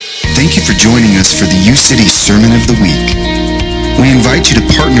Thank you for joining us for the U-City Sermon of the Week. We invite you to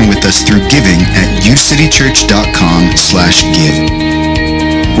partner with us through giving at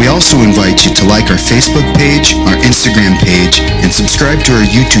ucitychurch.com/give. We also invite you to like our Facebook page, our Instagram page, and subscribe to our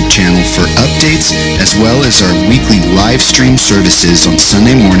YouTube channel for updates, as well as our weekly live stream services on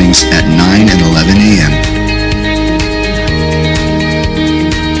Sunday mornings at 9 and 11 a.m.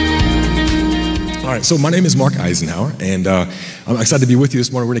 All right, so my name is Mark Eisenhower, and I'm excited to be with you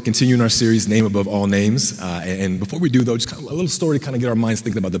this morning. We're going to continue in our series, Name Above All Names. And before we do, though, just kind of a little story to kind of get our minds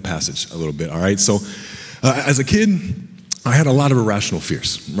thinking about the passage a little bit, all right? So as a kid, I had a lot of irrational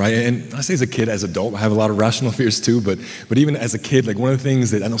fears, right? And I say as a kid, as an adult, I have a lot of rational fears too, but even as a kid, like one of the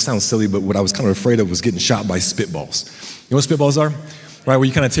things that, I know sounds silly, but what I was kind of afraid of was getting shot by spitballs. You know what spitballs are? Right, where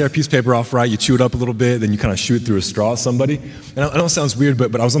you kind of tear a piece of paper off, right? You chew it up a little bit, then you kind of shoot it through a straw at somebody. And I know it sounds weird,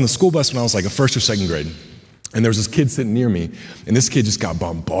 but I was on the school bus when I was like a first or second grade. And there was this kid sitting near me, and this kid just got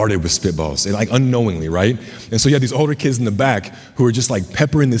bombarded with spitballs, and like unknowingly, right? And so you had these older kids in the back who were just like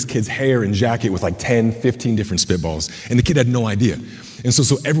peppering this kid's hair and jacket with like 10, 15 different spitballs. And the kid had no idea. And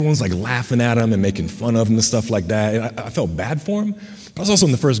so everyone's like laughing at him and making fun of him and stuff like that. And I felt bad for him. But I was also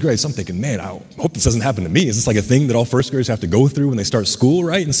in the first grade, so I'm thinking, man, I hope this doesn't happen to me. Is this like a thing that all first graders have to go through when they start school,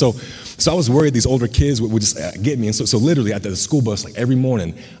 right? And so I was worried these older kids would just get me. And so literally at the school bus, like every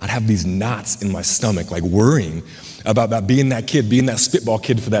morning, I'd have these knots in my stomach, like worrying about being that kid, being that spitball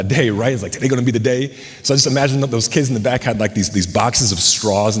kid for that day, right? It's like, today gonna be the day. So I just imagine that those kids in the back had like these boxes of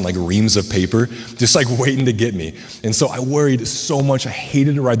straws and like reams of paper, just like waiting to get me. And so I worried so much. I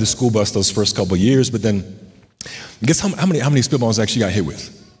hated to ride the school bus those first couple of years, but then guess how many spitballs I actually got hit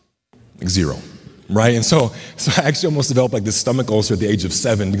with? Like 0, right? And so I actually almost developed like this stomach ulcer at the age of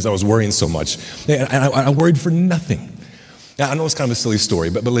 7 because I was worrying so much. And I worried for nothing. Now, I know it's kind of a silly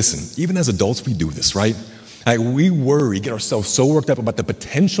story, but listen, even as adults, we do this, right? Like we worry, get ourselves so worked up about the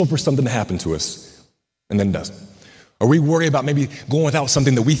potential for something to happen to us, and then it doesn't. Or we worry about maybe going without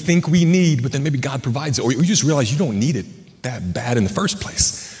something that we think we need, but then maybe God provides it. Or you just realize you don't need it that bad in the first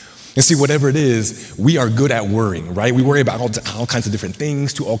place. And see, whatever it is, we are good at worrying, right? We worry about all kinds of different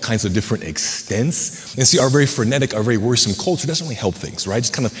things to all kinds of different extents. And see, our very frenetic, our very worrisome culture doesn't really help things, right? It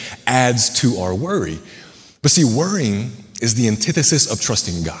just kind of adds to our worry. But see, worrying is the antithesis of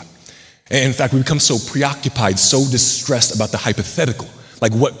trusting God. And in fact, we become so preoccupied, so distressed about the hypothetical,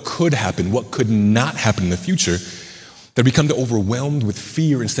 like what could happen, what could not happen in the future, that we become overwhelmed with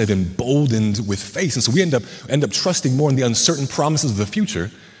fear instead of emboldened with faith. And so we end up trusting more in the uncertain promises of the future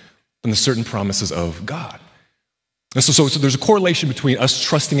than the certain promises of God. And so there's a correlation between us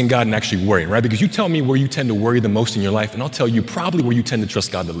trusting in God and actually worrying, right? Because you tell me where you tend to worry the most in your life, and I'll tell you probably where you tend to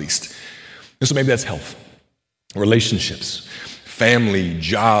trust God the least. And so maybe that's health, relationships, family,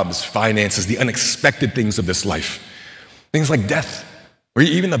 jobs, finances, the unexpected things of this life. Things like death, or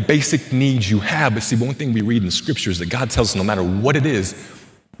even the basic needs you have. But see, one thing we read in Scripture is that God tells us no matter what it is,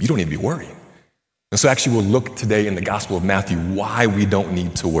 you don't need to be worrying. And so actually we'll look today in the Gospel of Matthew why we don't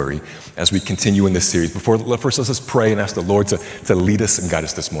need to worry as we continue in this series. First, let's just pray and ask the Lord to lead us and guide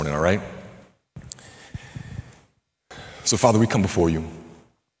us this morning, all right? So Father, we come before you.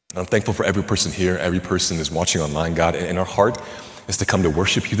 I'm thankful for every person here, every person is watching online, God, and our heart is to come to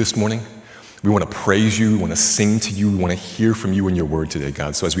worship you this morning. We want to praise you, we want to sing to you, we want to hear from you in your word today,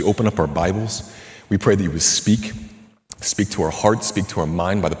 God. So as we open up our Bibles, we pray that you would speak to our hearts, speak to our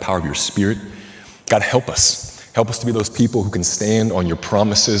mind by the power of your Spirit. God, help us. Help us to be those people who can stand on your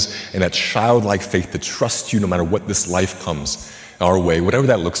promises and that childlike faith to trust you no matter what this life comes our way. Whatever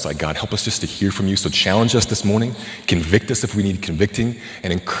that looks like, God, help us just to hear from you. So challenge us this morning, convict us if we need convicting,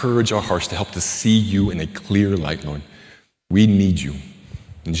 and encourage our hearts to help to see you in a clear light, Lord. We need you.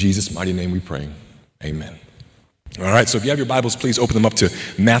 In Jesus' mighty name we pray. Amen. All right, so if you have your Bibles, please open them up to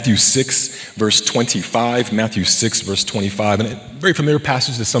Matthew 6, verse 25. Matthew 6, verse 25. And a very familiar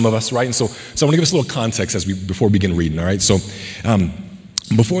passage to some of us, right? And so I want to give us a little context before we begin reading, all right? So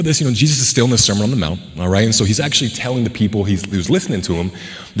before this, Jesus is still in the Sermon on the Mount, all right? And so he's actually telling the people who's listening to him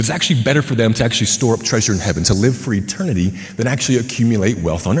that it's actually better for them to actually store up treasure in heaven, to live for eternity, than actually accumulate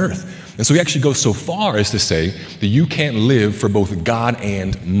wealth on earth. And so he actually goes so far as to say that you can't live for both God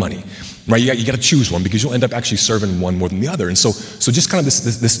and money, right? You got to choose one because you'll end up actually serving one more than the other. And so just kind of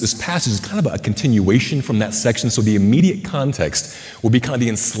this passage is kind of a continuation from that section. So the immediate context will be kind of the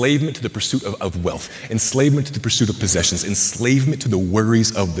enslavement to the pursuit of wealth, enslavement to the pursuit of possessions, enslavement to the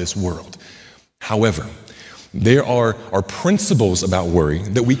worries of this world. However, there are principles about worry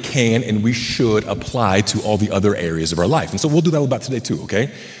that we can and we should apply to all the other areas of our life. And so we'll do that about today too,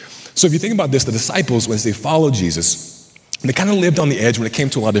 okay? So if you think about this, the disciples, when they followed Jesus, And they kind of lived on the edge when it came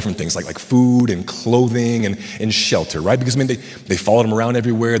to a lot of different things, like food and clothing and shelter, right? Because, they followed him around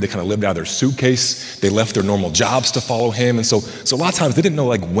everywhere. They kind of lived out of their suitcase. They left their normal jobs to follow him. And so a lot of times they didn't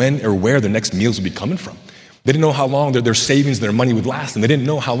know, when or where their next meals would be coming from. They didn't know how long their savings, their money would last, and they didn't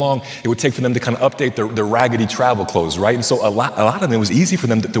know how long it would take for them to kind of update their raggedy travel clothes, right? And so a lot of them, it was easy for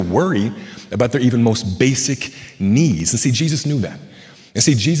them to worry about their even most basic needs. And see, Jesus knew that. And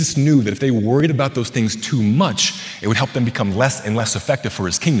see, Jesus knew that if they worried about those things too much, it would help them become less and less effective for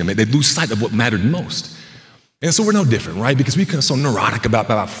his kingdom. They'd lose sight of what mattered most. And so we're no different, right? Because we become so neurotic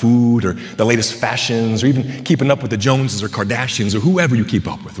about food or the latest fashions or even keeping up with the Joneses or Kardashians or whoever you keep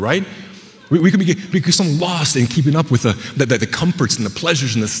up with, right? We can be so lost in keeping up with the comforts and the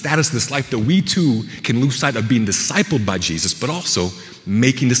pleasures and the status of this life that we too can lose sight of being discipled by Jesus, but also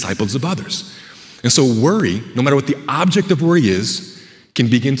making disciples of others. And so worry, no matter what the object of worry is, can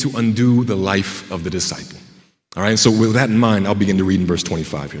begin to undo the life of the disciple. All right, so with that in mind, I'll begin to read in verse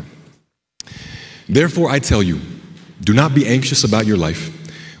 25 here. Therefore, I tell you, do not be anxious about your life,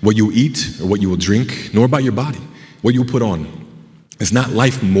 what you will eat or what you will drink, nor about your body, what you will put on. Is not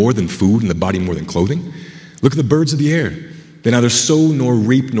life more than food and the body more than clothing? Look at the birds of the air. They neither sow nor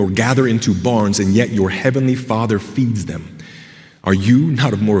reap nor gather into barns, and yet your heavenly Father feeds them. Are you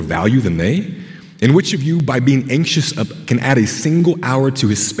not of more value than they? And which of you, by being anxious, can add a single hour to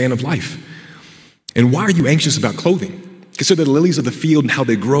his span of life? And why are you anxious about clothing? Consider the lilies of the field and how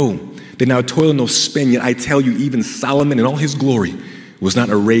they grow. They now toil nor spin, yet I tell you, even Solomon in all his glory was not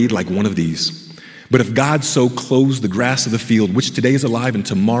arrayed like one of these. But if God so clothes the grass of the field, which today is alive and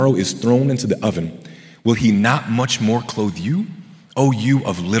tomorrow is thrown into the oven, will he not much more clothe you, O you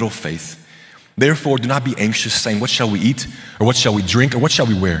of little faith? Therefore, do not be anxious, saying, what shall we eat? Or what shall we drink? Or what shall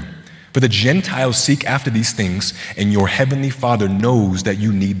we wear? For the Gentiles seek after these things, and your heavenly Father knows that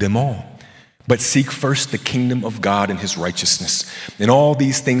you need them all. But seek first the kingdom of God and his righteousness, and all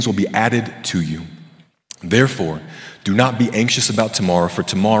these things will be added to you. Therefore, do not be anxious about tomorrow, for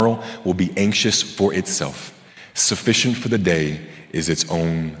tomorrow will be anxious for itself. Sufficient for the day is its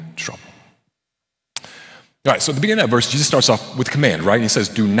own trouble. All right, so at the beginning of that verse, Jesus starts off with command, right? And he says,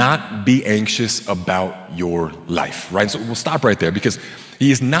 do not be anxious about your life, right? So we'll stop right there because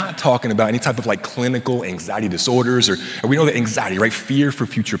he is not talking about any type of clinical anxiety disorders or we know that anxiety, right? Fear for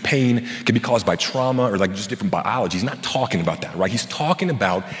future pain can be caused by trauma or just different biology. He's not talking about that, right? He's talking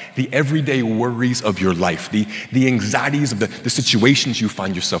about the everyday worries of your life, the anxieties of the situations you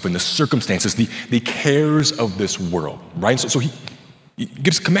find yourself in, the circumstances, the cares of this world, right? So he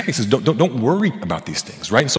gives a command. He says, don't worry about these things, right? And so